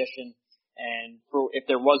every position. And if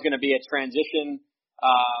there was going to be a transition,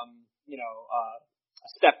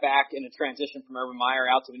 a step back in a transition from Urban Meyer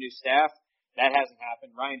out to the new staff, that hasn't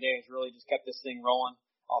happened. Ryan Day has really just kept this thing rolling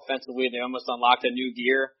offensively. They almost unlocked a new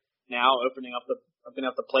gear now, opening up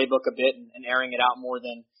the playbook a bit and airing it out more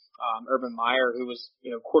than Urban Meyer, who was,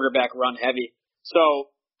 quarterback run heavy.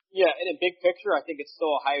 So, yeah, in a big picture, I think it's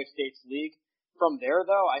still Ohio State's league. From there,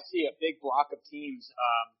 though, I see a big block of teams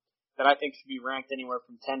that I think should be ranked anywhere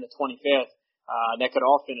from 10 to 25th that could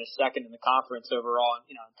all finish second in the conference overall,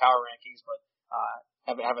 in power rankings, but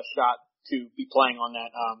have a shot to be playing on that,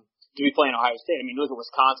 to be playing Ohio State. I mean, look at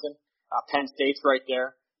Wisconsin, Penn State's right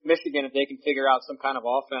there. Michigan, if they can figure out some kind of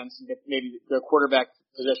offense and get maybe their quarterback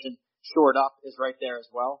position shored up, is right there as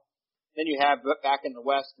well. Then you have back in the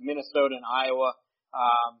West, Minnesota and Iowa.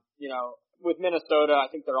 With Minnesota, I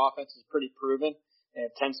think their offense is pretty proven. They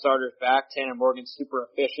have 10 starters back. Tanner Morgan's super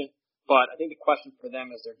efficient. But I think the question for them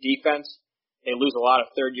is their defense. They lose a lot of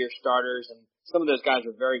third-year starters, and some of those guys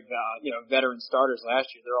are very, veteran starters last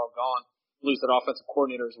year. They're all gone. Lose that offensive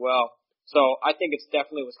coordinator as well. So I think it's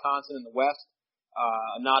definitely Wisconsin in the West.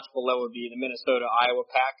 A notch below would be the Minnesota-Iowa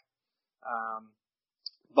pack.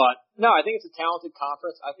 But no, I think it's a talented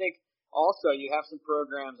conference. I think also you have some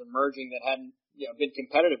programs emerging that hadn't been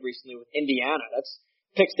competitive recently with Indiana. That's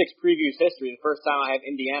Pick Six Previews history. The first time I have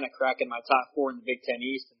Indiana cracking my top 4 in the Big Ten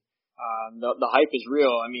East. The hype is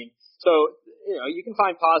real. I mean, so, you can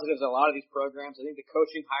find positives in a lot of these programs. I think the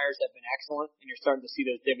coaching hires have been excellent, and you're starting to see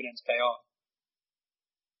those dividends pay off.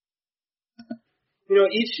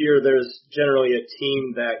 Each year there's generally a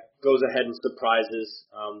team that goes ahead and surprises,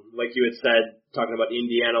 like you had said, talking about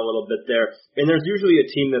Indiana a little bit there. And there's usually a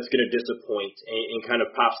team that's going to disappoint and kind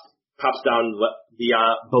of pops down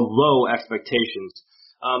below expectations.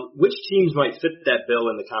 Which teams might fit that bill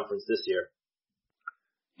in the conference this year?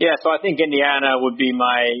 Yeah, so I think Indiana would be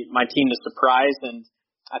my team to surprise, and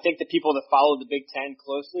I think the people that follow the Big Ten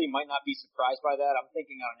closely might not be surprised by that. I'm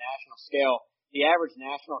thinking on a national scale, the average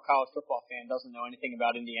national college football fan doesn't know anything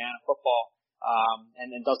about Indiana football, and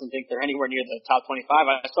doesn't think they're anywhere near the top 25.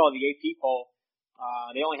 I saw the AP poll;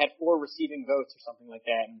 they only had 4 receiving votes or something like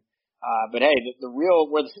that. But hey,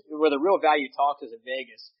 where the real value talks is at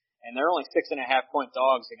Vegas, and they're only 6.5 point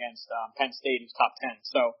dogs against Penn State, who's top 10.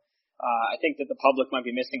 So I think that the public might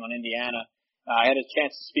be missing on Indiana. I had a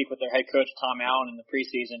chance to speak with their head coach Tom Allen in the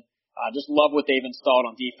preseason. Just love what they've installed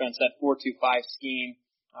on defense, that 4-2-5 scheme.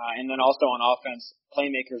 And then also on offense,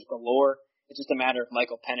 playmakers galore. It's just a matter if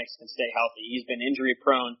Michael Penix can stay healthy. He's been injury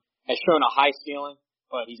prone, has shown a high ceiling,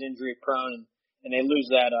 but he's injury prone, and they lose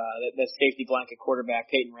that safety blanket quarterback,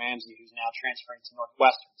 Peyton Ramsey, who's now transferring to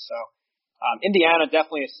Northwestern. So Indiana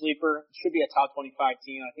definitely a sleeper. Should be a top 25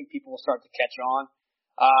 team. I think people will start to catch on.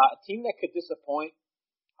 A team that could disappoint,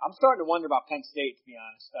 I'm starting to wonder about Penn State, to be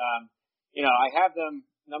honest. I have them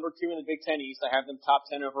number 2 in the Big Ten East. I have them top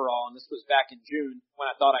 10 overall, and this was back in June when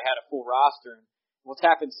I thought I had a full roster. And what's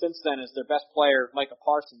happened since then is their best player, Micah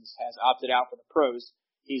Parsons, has opted out for the pros.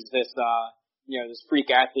 He's this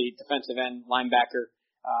freak athlete, defensive end linebacker.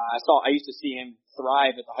 I used to see him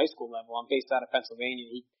thrive at the high school level. I'm based out of Pennsylvania.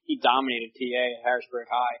 He dominated PA at Harrisburg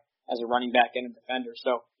High as a running back and a defender.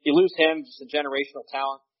 So you lose him, just a generational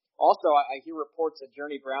talent. Also, I hear reports that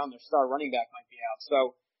Journey Brown, their star running back, might be out.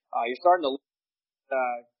 So you're starting to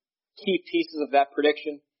key pieces of that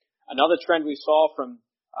prediction. Another trend we saw from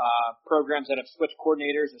programs that have switched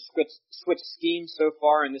coordinators or switched schemes so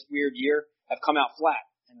far in this weird year have come out flat.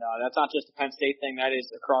 And that's not just a Penn State thing. That is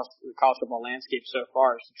across the college football landscape so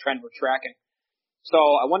far. It's a trend we're tracking. So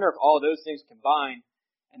I wonder if all of those things combine.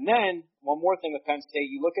 And then one more thing with Penn State,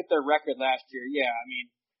 you look at their record last year. Yeah, I mean,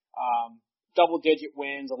 double-digit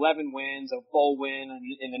wins, 11 wins, a bowl win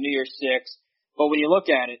in the New Year's Six. But when you look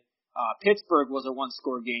at it, Pittsburgh was a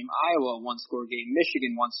one-score game, Iowa a one-score game,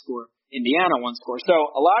 Michigan one-score, Indiana one-score. So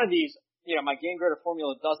a lot of these, my game grader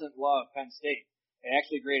formula doesn't love Penn State. They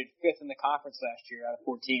actually graded 5th in the conference last year out of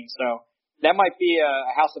 14. So that might be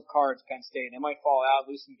a house of cards, Penn State. They might fall out,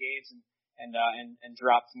 lose some games, and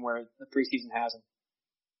drop from where the preseason has them.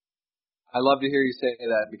 I love to hear you say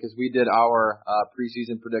that because we did our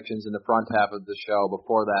preseason predictions in the front half of the show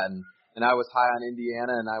before that, and I was high on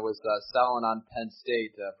Indiana, and I was selling on Penn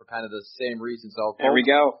State for kind of the same reason. So there we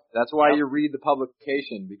go. That's why you read the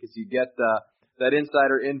publication, because you get that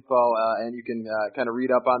insider info, and you can kind of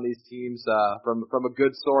read up on these teams from a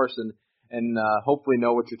good source and hopefully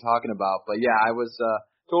know what you're talking about. But yeah, I was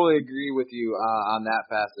totally agree with you on that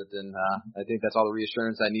facet, and I think that's all the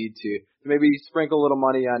reassurance I need to maybe sprinkle a little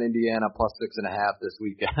money on Indiana plus 6.5 this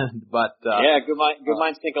weekend. But yeah, good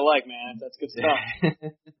minds think alike, man. That's good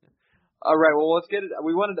stuff. All right, well, let's get it.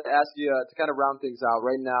 We wanted to ask you to kind of round things out.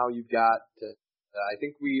 Right now, you've got. I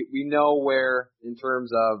think we know where in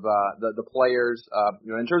terms of the players,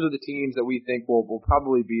 in terms of the teams that we think will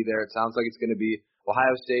probably be there. It sounds like it's going to be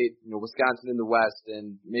Ohio State, Wisconsin in the West,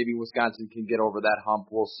 and maybe Wisconsin can get over that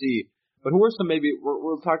hump. We'll see. But who are some maybe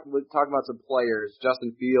we're talking about some players.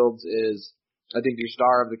 Justin Fields is, I think, your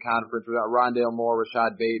star of the conference. We've got Rondale Moore,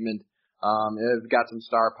 Rashad Bateman. They've got some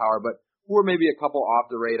star power, but who are maybe a couple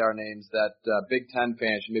off the radar names that Big Ten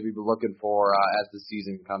fans should maybe be looking for as the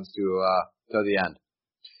season comes to the end?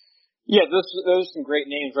 Yeah, those are some great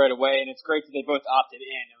names right away, and it's great that they both opted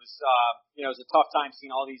in. It was it was a tough time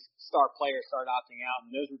seeing all these star players start opting out,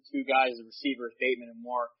 and those were two guys, the receivers, Bateman and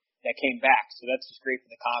Moore, that came back. So that's just great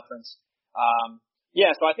for the conference.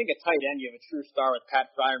 So I think at tight end you have a true star with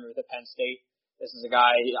Pat Freiermuth at Penn State. This is a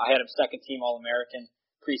guy, I had him second team All-American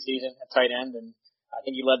preseason at tight end, and I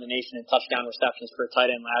think he led the nation in touchdown receptions for a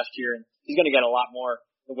tight end last year, and he's going to get a lot more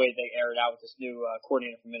the way they air it out with this new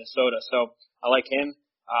coordinator from Minnesota. So I like him.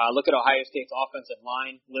 Look at Ohio State's offensive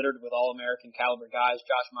line, littered with All-American caliber guys,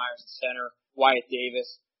 Josh Myers at center, Wyatt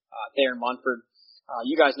Davis, Thayer Munford.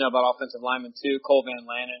 You guys know about offensive linemen too, Cole Van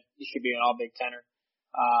Lanen, he should be an all-Big Tenner.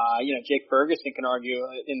 Jake Ferguson can argue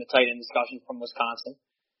in the tight end discussion from Wisconsin.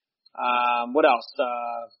 What else?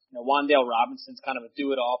 Wan'Dale Robinson's kind of a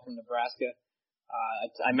do-it-all from Nebraska.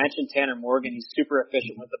 I mentioned Tanner Morgan. He's super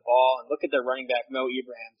efficient with the ball. And look at their running back, Mo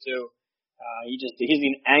Ibrahim, too. He's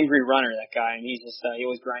an angry runner, that guy, and he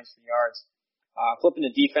always grinds for yards. Flipping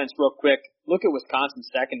to defense real quick. Look at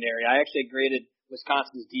Wisconsin's secondary. I actually graded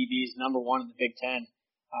Wisconsin's DBs number 1 in the Big Ten.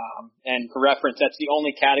 And for reference, that's the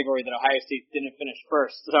only category that Ohio State didn't finish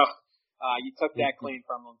first. So, you took that clean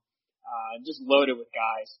from them. Just loaded with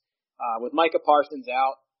guys. With Micah Parsons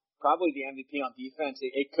out, probably the MVP on defense.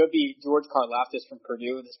 It could be George Karlaftis from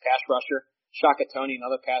Purdue, this pass rusher. Shaka Toney,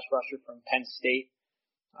 another pass rusher from Penn State.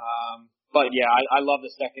 But yeah, I love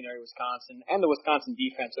the secondary of Wisconsin and the Wisconsin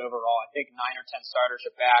defense overall. I think 9 or 10 starters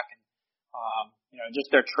are back, and just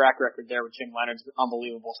their track record there with Jim Leonard's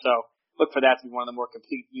unbelievable. So look for that to be one of the more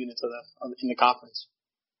complete units in the conference.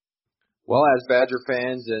 Well, as Badger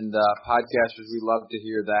fans and podcasters, we love to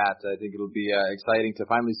hear that. I think it'll be exciting to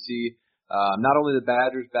finally see not only the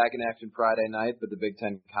Badgers back in action Friday night, but the Big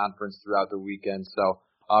Ten Conference throughout the weekend. So,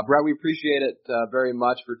 Brett, we appreciate it very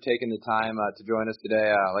much for taking the time to join us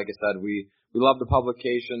today. Like I said, we love the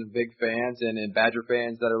publication, big fans, and Badger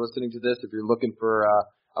fans that are listening to this. If you're looking for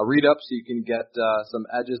a read-up so you can get some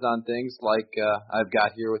edges on things like I've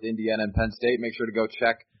got here with Indiana and Penn State, make sure to go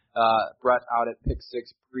check Brett out at Pick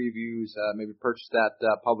Six Previews. Maybe purchase that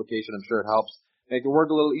publication. I'm sure it helps make the work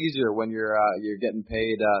a little easier when you're getting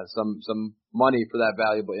paid some money for that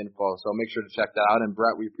valuable info. So make sure to check that out. And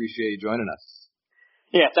Brett, we appreciate you joining us.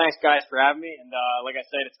 Yeah, thanks guys for having me. And like I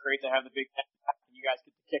said, it's great to have the Big Ten back, and you guys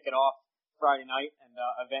get to kick it off Friday night and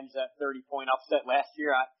avenge that 30-point upset last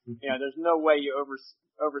year. There's no way you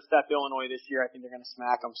overstep Illinois this year. I think they're going to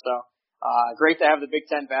smack them. So great to have the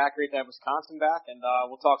Big Ten back. Great to have Wisconsin back, and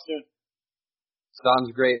we'll talk soon.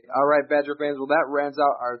 Sounds great. All right, Badger fans. Well, that rounds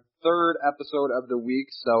out our 3rd episode of the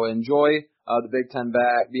week. So enjoy the Big Ten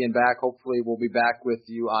being back. Hopefully, we'll be back with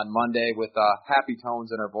you on Monday with happy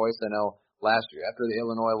tones in our voice. I know last year after the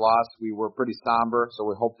Illinois loss, we were pretty somber, so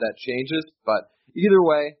we hope that changes. But either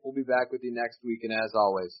way, we'll be back with you next week. And as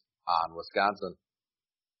always, on Wisconsin.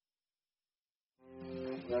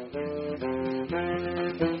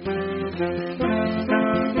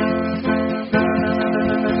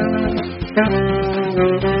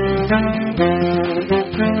 Thank you.